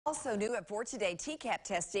Also new at 4 today, TCAP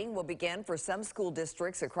testing will begin for some school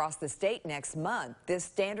districts across the state next month. This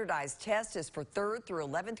standardized test is for 3rd through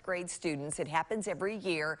 11th grade students. It happens every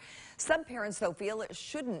year. Some parents, though, feel it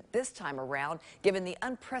shouldn't this time around, given the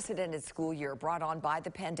unprecedented school year brought on by the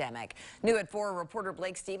pandemic. New at 4, reporter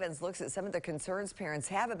Blake Stevens looks at some of the concerns parents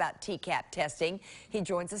have about TCAP testing. He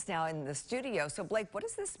joins us now in the studio. So, Blake, what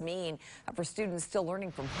does this mean for students still learning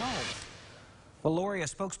from home? Well, Lori, a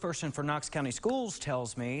spokesperson for Knox County Schools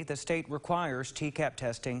tells me the state requires TCAP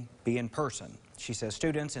testing be in person. She says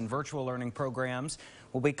students in virtual learning programs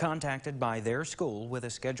will be contacted by their school with a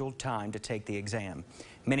scheduled time to take the exam.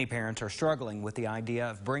 Many parents are struggling with the idea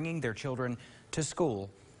of bringing their children to school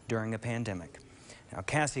during a pandemic. Now,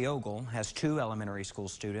 Cassie Ogle has 2 elementary school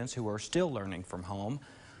students who are still learning from home.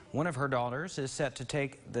 One of her daughters is set to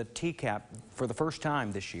take the TCAP for the first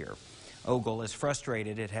time this year. Ogle is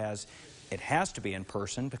frustrated it has to be in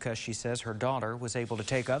person because she says her daughter was able to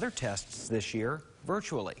take other tests this year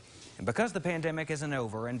virtually. And because the pandemic isn't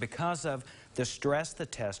over and because of the stress the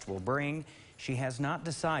test will bring, she has not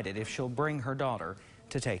decided if she'll bring her daughter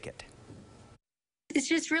to take it.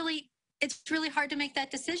 It's really hard to make that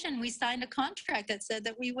decision. We signed a contract that said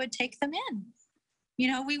that we would take them in. You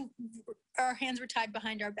know, our hands were tied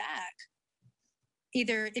behind our back.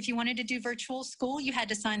 Either if you wanted to do virtual school, you had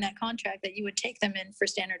to sign that contract that you would take them in for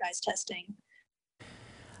standardized testing.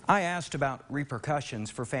 I asked about repercussions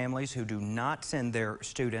for families who do not send their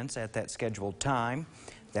students at that scheduled time.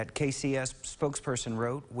 That KCS spokesperson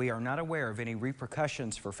wrote, "We are not aware of any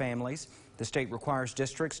repercussions for families. The state requires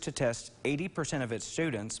districts to test 80% of its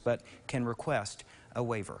students, but can request a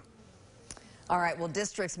waiver." All right, well,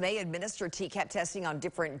 districts may administer TCAP testing on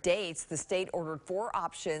different dates. The state ordered 4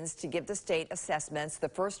 options to give the state assessments. The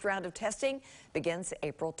first round of testing begins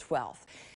April 12th.